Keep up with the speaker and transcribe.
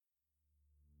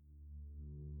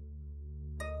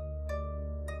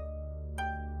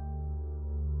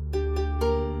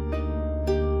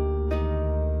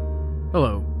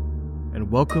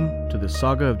welcome to the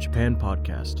Saga of Japan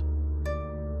podcast.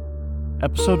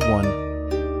 Episode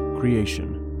 1,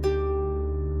 Creation.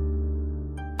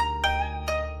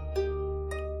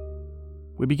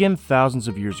 We began thousands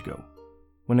of years ago,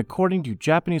 when according to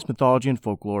Japanese mythology and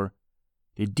folklore,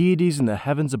 the deities in the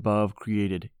heavens above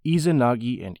created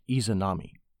Izanagi and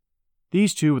Izanami.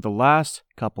 These two were the last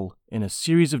couple in a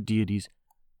series of deities,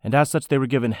 and as such they were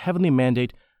given heavenly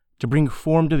mandate to bring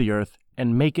form to the earth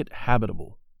and make it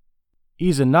habitable.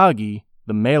 Izanagi,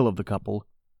 the male of the couple,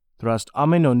 thrust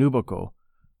Ame no Nuboko,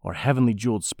 or heavenly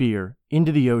jeweled spear,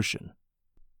 into the ocean.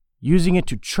 Using it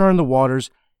to churn the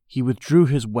waters, he withdrew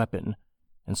his weapon,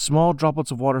 and small droplets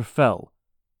of water fell.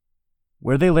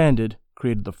 Where they landed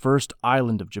created the first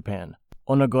island of Japan,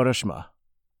 Onogoreshima.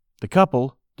 The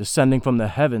couple, descending from the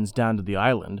heavens down to the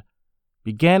island,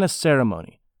 began a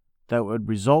ceremony that would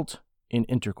result in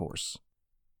intercourse.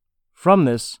 From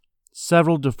this,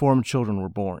 several deformed children were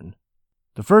born.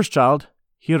 The first child,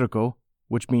 Hiroko,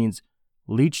 which means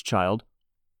leech child,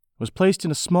 was placed in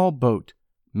a small boat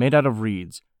made out of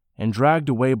reeds and dragged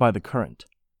away by the current.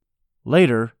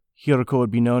 Later, Hiroko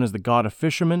would be known as the god of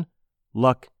fishermen,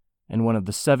 luck, and one of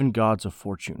the 7 gods of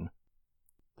fortune.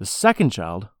 The second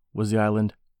child was the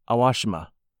island Awashima,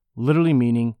 literally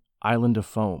meaning island of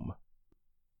foam.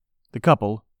 The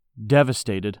couple,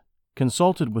 devastated,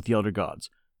 consulted with the elder gods,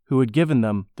 who had given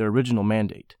them their original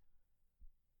mandate.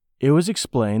 It was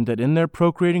explained that in their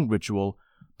procreating ritual,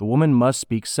 the woman must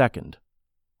speak second.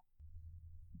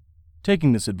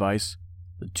 Taking this advice,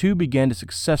 the two began to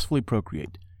successfully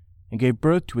procreate and gave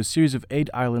birth to a series of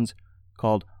 8 islands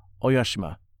called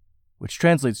Oyashima, which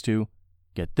translates to,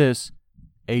 get this,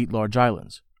 8 large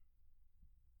islands.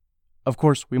 Of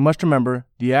course, we must remember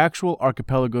the actual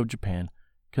archipelago of Japan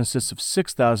consists of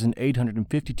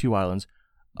 6,852 islands,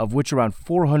 of which around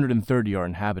 430 are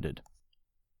inhabited.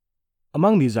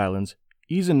 Among these islands,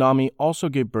 Izanami also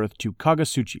gave birth to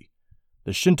Kagasuchi,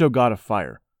 the Shinto god of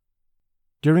fire.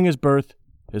 During his birth,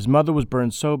 his mother was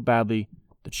burned so badly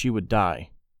that she would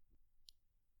die.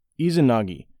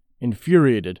 Izanagi,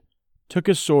 infuriated, took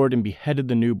his sword and beheaded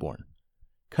the newborn,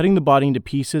 cutting the body into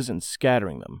pieces and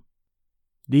scattering them.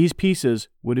 These pieces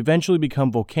would eventually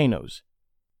become volcanoes.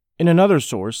 In another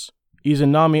source,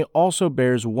 Izanami also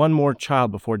bears one more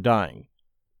child before dying,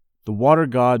 the water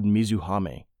god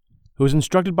Mizuhame, who is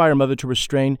instructed by her mother to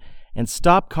restrain and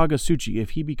stop Kagasuchi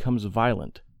if he becomes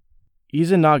violent.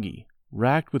 Izanagi,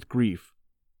 racked with grief,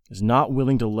 is not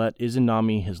willing to let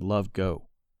Izanami his love go,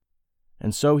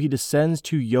 and so he descends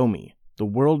to Yomi, the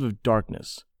world of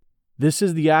darkness. This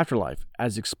is the afterlife,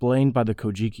 as explained by the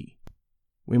Kojiki.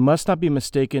 We must not be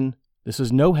mistaken, this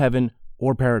is no heaven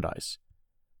or paradise.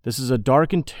 This is a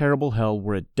dark and terrible hell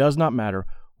where it does not matter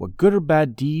what good or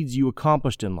bad deeds you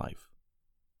accomplished in life.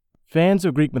 Fans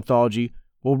of Greek mythology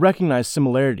will recognize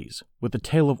similarities with the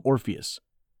tale of Orpheus,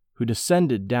 who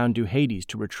descended down to Hades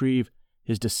to retrieve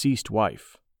his deceased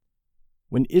wife.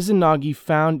 When Izanagi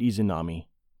found Izanami,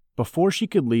 before she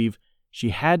could leave,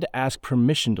 she had to ask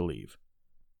permission to leave.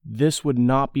 This would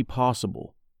not be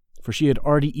possible, for she had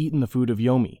already eaten the food of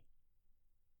Yomi.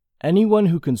 Anyone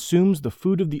who consumes the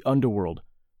food of the underworld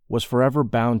was forever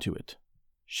bound to it.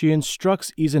 She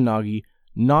instructs Izanagi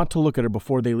not to look at her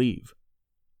before they leave.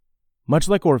 Much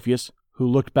like Orpheus, who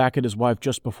looked back at his wife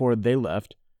just before they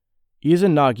left,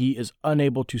 Izanagi is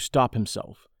unable to stop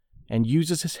himself and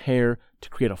uses his hair to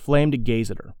create a flame to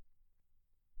gaze at her.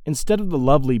 Instead of the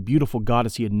lovely, beautiful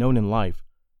goddess he had known in life,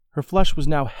 her flesh was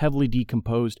now heavily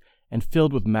decomposed and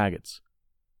filled with maggots.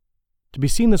 To be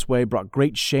seen this way brought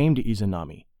great shame to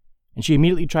Izanami, and she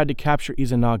immediately tried to capture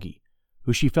Izanagi,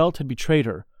 who she felt had betrayed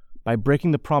her by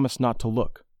breaking the promise not to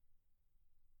look.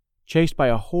 Chased by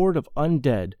a horde of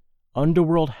undead,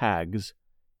 underworld hags,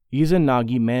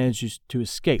 Izanagi manages to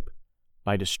escape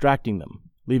by distracting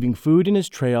them, leaving food in his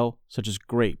trail such as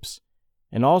grapes,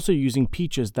 and also using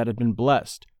peaches that had been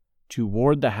blessed to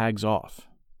ward the hags off.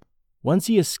 Once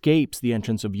he escapes the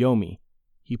entrance of Yomi,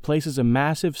 he places a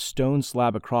massive stone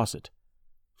slab across it,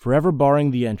 forever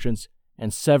barring the entrance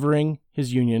and severing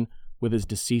his union with his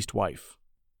deceased wife.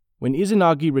 When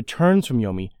Izanagi returns from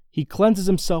Yomi, he cleanses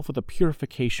himself with a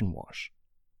purification wash.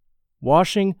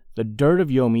 Washing the dirt of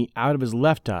Yomi out of his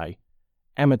left eye,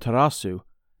 Amaterasu,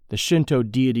 the Shinto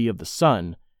deity of the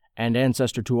sun and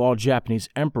ancestor to all Japanese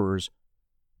emperors,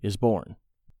 is born.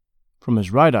 From his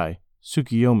right eye,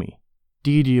 Tsukiyomi,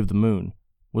 deity of the moon,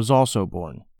 was also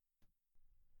born.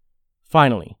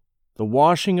 Finally, the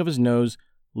washing of his nose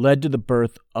led to the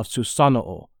birth of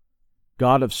Susanoo,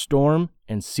 god of storm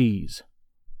and seas.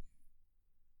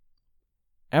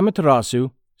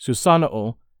 Amaterasu,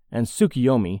 Susanoo, and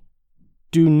Tsukiyomi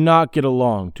do not get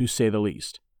along, to say the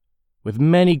least. with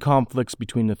many conflicts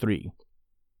between the three.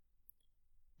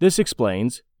 This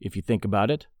explains, if you think about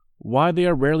it, why they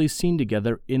are rarely seen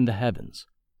together in the heavens.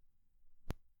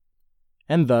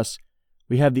 And thus,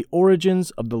 we have the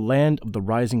origins of the land of the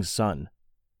rising sun.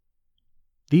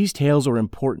 These tales are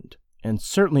important, and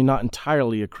certainly not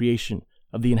entirely a creation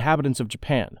of the inhabitants of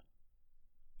Japan.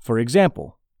 For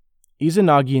example,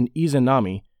 Izanagi and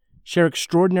Izanami share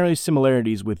extraordinary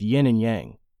similarities with yin and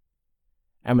yang.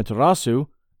 Amaterasu,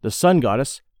 the sun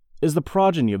goddess, is the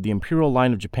progeny of the imperial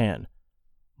line of Japan,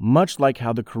 much like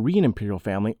how the Korean imperial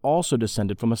family also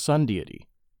descended from a sun deity.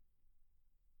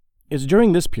 It's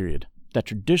during this period that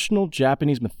traditional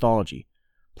Japanese mythology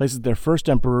places their first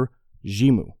emperor,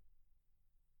 Jimmu.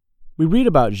 We read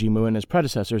about Jimmu and his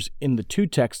predecessors in the two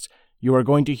texts you are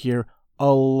going to hear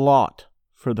a lot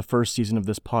for the first season of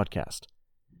this podcast: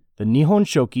 the Nihon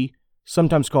Shoki,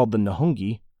 sometimes called the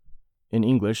Nihongi, in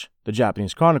English, the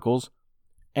Japanese Chronicles,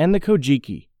 and the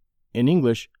Kojiki, in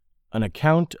English, an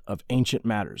account of ancient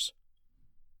matters.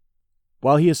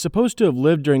 While he is supposed to have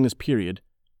lived during this period,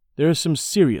 there is some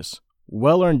serious,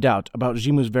 well-earned doubt about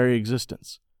Jimmu's very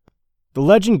existence. The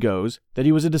legend goes that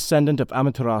he was a descendant of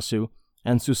Amaterasu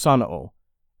and Susanoo,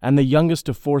 and the youngest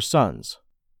of 4 sons.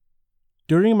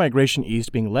 During a migration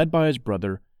east being led by his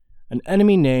brother, an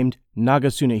enemy named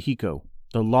Nagasunehiko,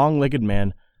 the long-legged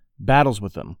man, battles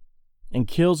with them and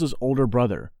kills his older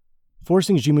brother,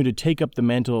 forcing Jimmu to take up the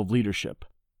mantle of leadership.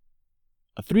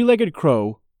 A 3-legged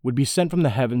crow would be sent from the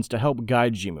heavens to help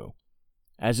guide Jimmu,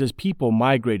 as his people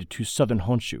migrated to southern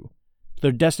Honshu, to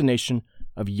their destination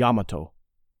of Yamato.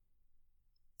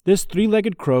 This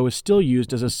 3-legged crow is still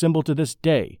used as a symbol to this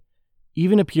day,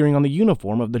 even appearing on the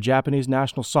uniform of the Japanese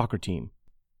national soccer team.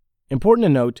 Important to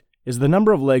note is the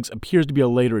number of legs appears to be a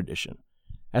later addition,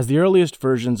 as the earliest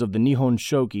versions of the Nihon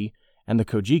Shoki and the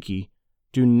Kojiki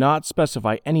do not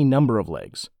specify any number of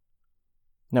legs.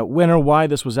 Now, when or why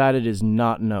this was added is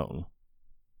not known.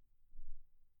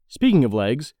 Speaking of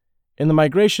legs, in the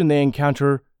migration they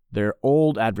encounter their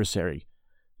old adversary,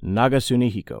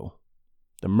 Nagasunehiko,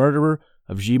 the murderer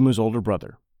of Jimmu's older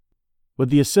brother. With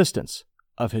the assistance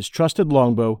of his trusted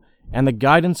longbow and the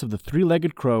guidance of the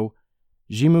 3-legged crow,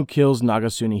 Jimmu kills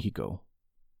Nagasunehiko.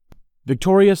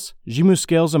 Victorious, Jimmu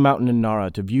scales a mountain in Nara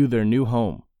to view their new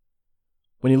home.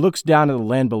 When he looks down at the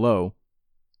land below,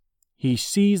 he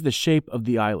sees the shape of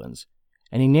the islands,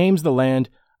 and he names the land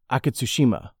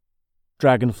Akatsushima,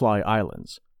 Dragonfly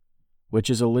Islands, which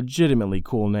is a legitimately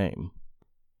cool name.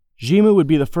 Jimmu would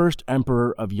be the first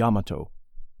emperor of Yamato,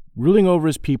 ruling over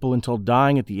his people until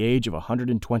dying at the age of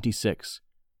 126.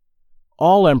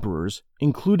 All emperors,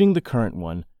 including the current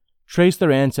one, trace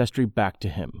their ancestry back to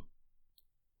him.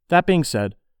 That being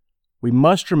said, we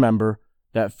must remember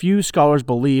that few scholars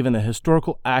believe in the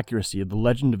historical accuracy of the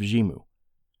legend of Jimmu.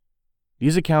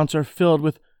 These accounts are filled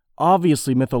with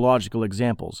obviously mythological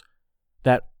examples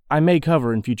that I may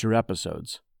cover in future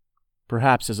episodes,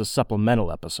 perhaps as a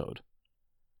supplemental episode.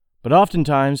 But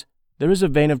oftentimes, there is a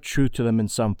vein of truth to them in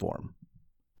some form.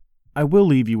 I will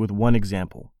leave you with one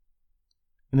example.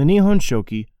 In the Nihon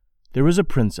Shoki, there is a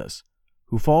princess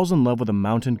who falls in love with a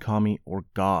mountain kami or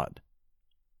god.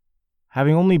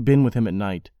 Having only been with him at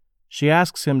night, she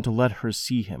asks him to let her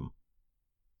see him.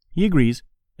 He agrees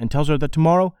and tells her that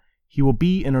tomorrow he will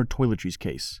be in her toiletries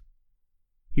case.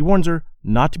 He warns her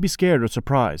not to be scared or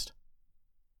surprised.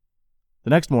 The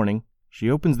next morning, she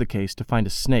opens the case to find a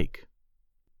snake.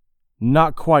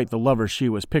 Not quite the lover she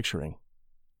was picturing.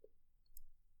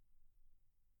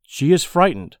 She is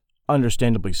frightened,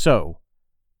 understandably so,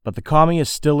 but the kami is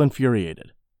still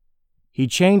infuriated. He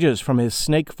changes from his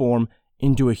snake form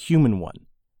into a human one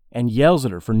and yells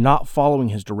at her for not following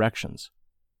his directions.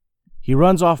 He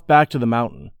runs off back to the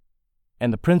mountain,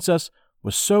 and the princess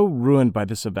was so ruined by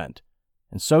this event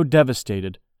and so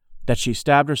devastated that she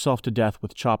stabbed herself to death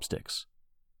with chopsticks.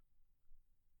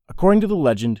 According to the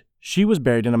legend, she was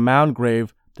buried in a mound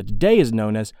grave that today is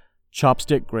known as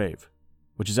Chopstick Grave,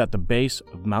 which is at the base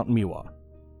of Mount Miwa.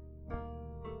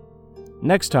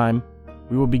 Next time,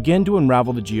 we will begin to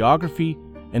unravel the geography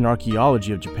and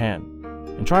archaeology of Japan,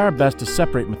 and try our best to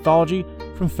separate mythology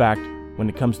from fact when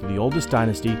it comes to the oldest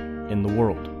dynasty in the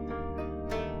world.